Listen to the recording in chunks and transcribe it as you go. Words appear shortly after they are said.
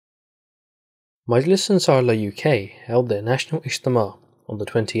Majlis Ansar UK held their national Ijtema on the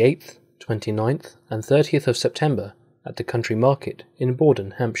 28th, 29th and 30th of September at the Country Market in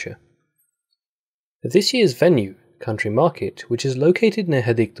Borden, Hampshire. This year's venue, Country Market, which is located near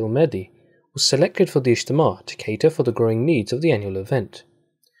Hadiqat al-Mehdi, was selected for the Ijtema to cater for the growing needs of the annual event.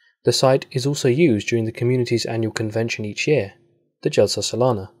 The site is also used during the community's annual convention each year, the Jalsa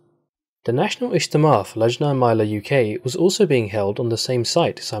Salana. The National Ijtema for Lajna Maila UK was also being held on the same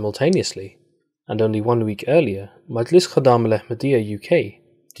site simultaneously, and only 1 week earlier, Majlis Khadam al-Ahmadiyya UK,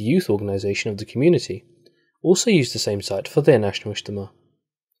 the youth organisation of the community, also used the same site for their National Ijtema.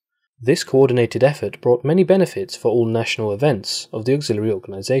 This coordinated effort brought many benefits for all national events of the auxiliary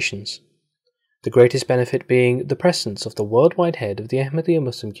organisations, the greatest benefit being the presence of the worldwide head of the Ahmadiyya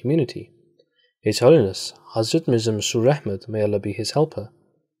Muslim community, His Holiness Hazrat Mirza Masroor Ahmad, may Allah be his helper,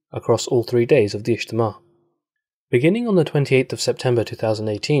 across all 3 days of the Ijtema. Beginning on the 28th of September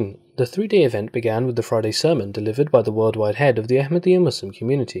 2018, the 3-day event began with the Friday sermon delivered by the worldwide head of the Ahmadiyya Muslim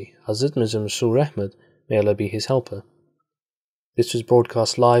community, Hazrat Mirza Masroor Ahmad, may Allah be his helper. This was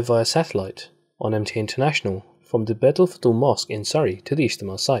broadcast live via satellite on MT International from the Bet al-Futul Mosque in Surrey to the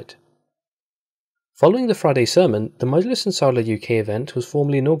Ijtema site. Following the Friday sermon, the Majlis Ansar UK event was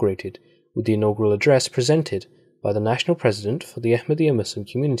formally inaugurated, with the inaugural address presented by the National President for the Ahmadiyya Muslim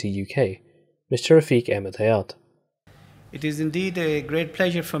Community UK, Mr. Rafiq Ahmed Hayat. It is indeed a great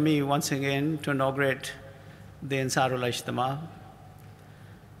pleasure for me once again to inaugurate the Ansarullah Ijtema.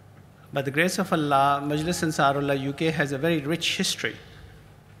 By the grace of Allah, Majlis Ansarullah UK has a very rich history.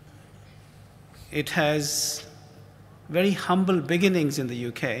 It has very humble beginnings in the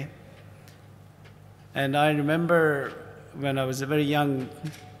UK. And I remember when I was a very young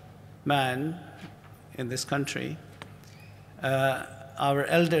man in this country, our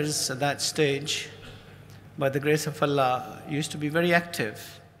elders at that stage, by the grace of Allah, used to be very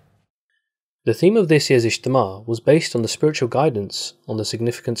active. The theme of this year's Ijtema was based on the spiritual guidance on the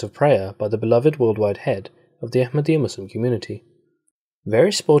significance of prayer by the beloved worldwide head of the Ahmadiyya Muslim community.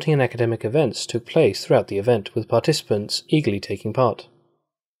 Various sporting and academic events took place throughout the event, with participants eagerly taking part.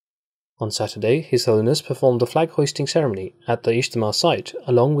 On Saturday, His Holiness performed the flag-hoisting ceremony at the Ijtema site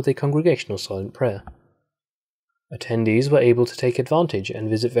along with a congregational silent prayer. Attendees were able to take advantage and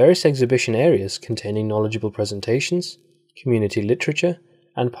visit various exhibition areas containing knowledgeable presentations, community literature,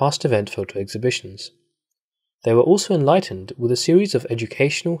 and past event photo exhibitions. They were also enlightened with a series of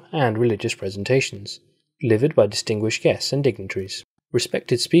educational and religious presentations, delivered by distinguished guests and dignitaries.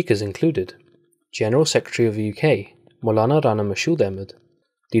 Respected speakers included General Secretary of the UK, Maulana Rana Mashood Ahmed,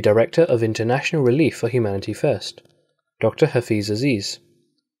 the Director of International Relief for Humanity First, Dr. Hafiz Aziz,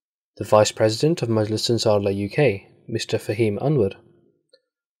 the Vice President of Majlis Ansarullah UK, Mr. Fahim Anwar,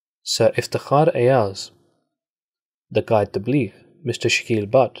 Sir Iftikhar Ayaz, the Qaid Tabligh, Mr. Shakil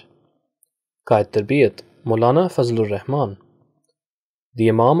Bhatt, Qaid Tarbiyat, Maulana Fazlur Rahman, the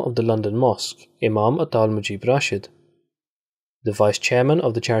Imam of the London Mosque, Imam Atal Mujib Rashid, the Vice Chairman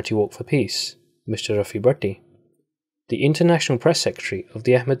of the Charity Walk for Peace, Mr. Rafi Bhatti, the International Press Secretary of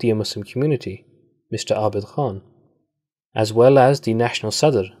the Ahmadiyya Muslim Community, Mr. Abid Khan, as well as the National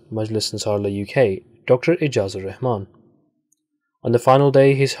Sadr, Majlis Ansarullah UK, Dr. Ijaz al-Rahman. On the final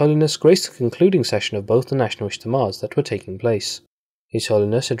day, His Holiness graced the concluding session of both the National Ijtemas that were taking place. His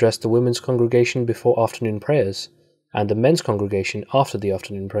Holiness addressed the women's congregation before afternoon prayers, and the men's congregation after the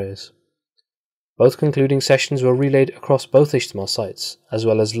afternoon prayers. Both concluding sessions were relayed across both Ijtema sites, as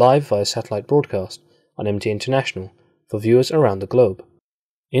well as live via satellite broadcast on MT International for viewers around the globe.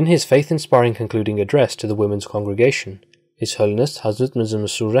 In his faith-inspiring concluding address to the women's congregation, His Holiness Hazrat Mirza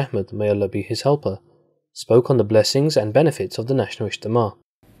Masroor Ahmad, may Allah be his helper, spoke on the blessings and benefits of the National Ijtema.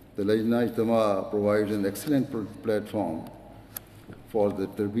 The Lajna Ijtema provides an excellent platform for the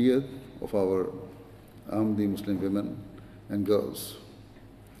tarbiyat of our Ahmadi Muslim women and girls.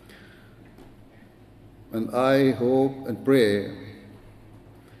 And I hope and pray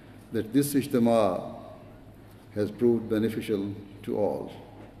that this Ijtema has proved beneficial to all.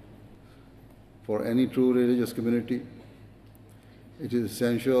 For any true religious community, it is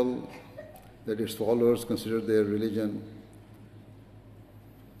essential that its followers consider their religion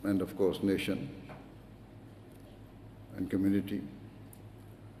and, of course, nation and community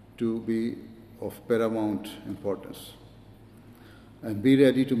to be of paramount importance and be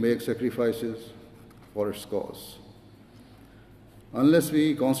ready to make sacrifices for its cause. Unless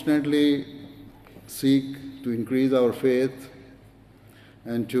we constantly seek to increase our faith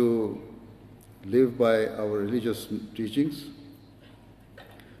and to live by our religious teachings,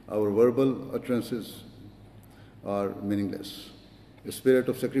 our verbal utterances are meaningless. The spirit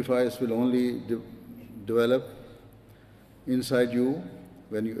of sacrifice will only develop inside you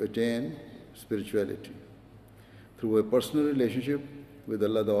when you attain spirituality through a personal relationship with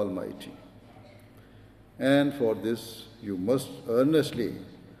Allah the Almighty. And for this, you must earnestly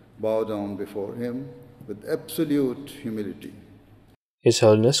bow down before Him with absolute humility. His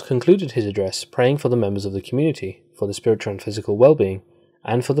Holiness concluded his address praying for the members of the community, for the spiritual and physical well-being,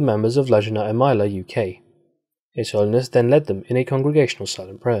 and for the members of Lajna Emaila UK. His Holiness then led them in a congregational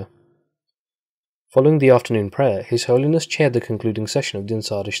silent prayer. Following the afternoon prayer, His Holiness chaired the concluding session of the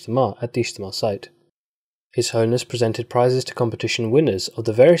Ansar Ijtema at the Ijtema site. His Holiness presented prizes to competition winners of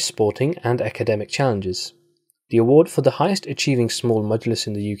the various sporting and academic challenges. The award for the highest achieving small majlis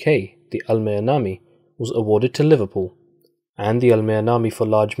in the UK, the Al-Mayanami, was awarded to Liverpool, and the Al-Mayanami for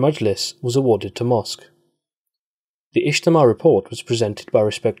large majlis was awarded to Mosque. The Ijtema report was presented by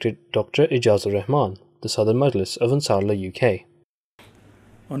respected Dr. Ijazur Rahman, the Southern Majlis of Ansarullah UK.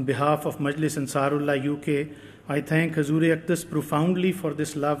 On behalf of Majlis Ansarullah UK, I thank Hazur Aqdas profoundly for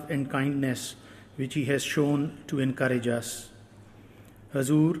this love and kindness which he has shown to encourage us.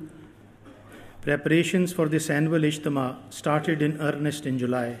 Hazur, preparations for this annual Ijtema started in earnest in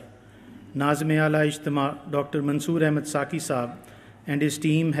July. Nazm-e-Ala Ijtema, Dr. Mansoor Ahmed Saki Saab and his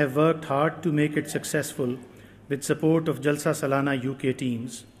team have worked hard to make it successful with support of Jalsa Salana UK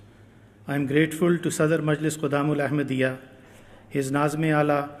teams. I am grateful to Sadr Majlis Qudamul Ahmadiyya, his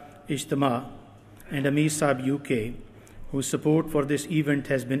Nazm-e-Ala Ijtema and Amir Saab UK, whose support for this event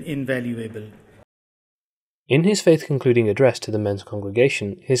has been invaluable. In his faith concluding address to the men's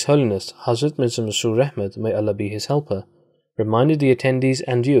congregation, His Holiness Hazrat Mirza Masroor Ahmad, may Allah be his helper, reminded the attendees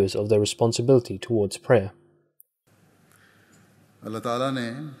and viewers of their responsibility towards prayer. Allah Ta'ala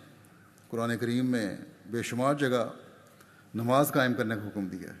ने कुरान करीम में बेशुमार जगह नमाज कायम करने का हुक्म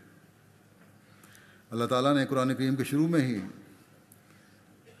दिया है. अल्लाह ताला ने कुरान करीम के शुरू में ही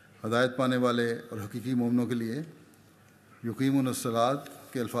हदायत पाने वाले और हकीकी मोमिनों के लिए युकीमुनस्सलात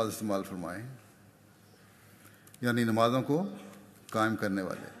के अल्फाज इस्तेमाल फरमाए, यानी नमाज़ों को कायम करने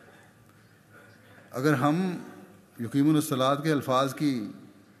वाले. अगर हम युकीमुनस्सलात के अल्फाज की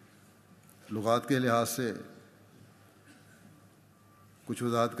लुगात के लिहाज से कुछ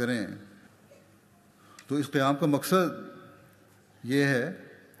वजाहत करें तो इस क़याम का मकसद ये है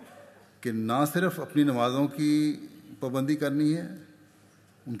कि ना सिर्फ अपनी नमाज़ों की पाबंदी करनी है,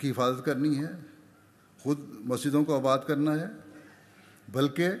 उनकी हिफाजत करनी है, ख़ुद मस्जिदों को आबाद करना है,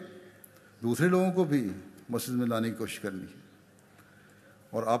 बल्कि दूसरे लोगों को भी मस्जिद में लाने की कोशिश करनी है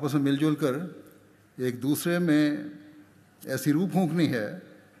और आपस में मिलजुल कर एक दूसरे में ऐसी रूह फूंकनी है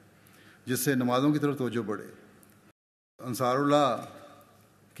जिससे नमाज़ों की तरफ तवज्जो बढ़े. अंसारुल्लाह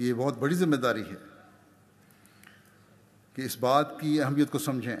की ये बहुत बड़ी ज़िम्मेदारी है कि इस बात की अहमियत को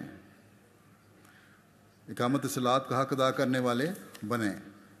समझें, इकामत सलात का हक़ अदा करने वाले बनें,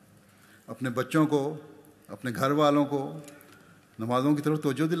 अपने बच्चों को, अपने घर वालों को नमाज़ों की तरफ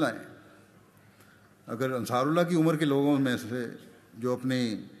तवज्जो दिलाएं. अगर अंसारुल्लाह की उम्र के लोगों में से जो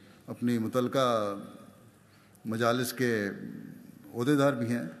अपनी मुतल्लिका मजालिस के ओहदेदार भी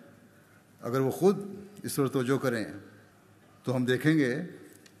हैं, अगर वो ख़ुद इस तरफ तवज्जो करें तो हम देखेंगे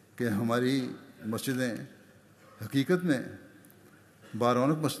कि हमारी मस्जिदें हकीकत में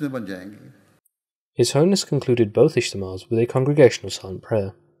बारौनक मस्जिदें बन जाएंगी. His Holiness concluded both Ijtemas with a congregational silent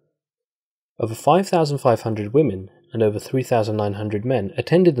prayer. Over 5,500 women and over 3,900 men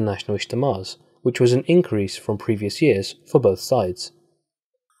attended the national Ijtemas, which was an increase from previous years for both sides.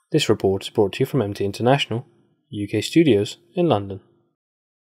 This report is brought to you from MT International, UK studios in London.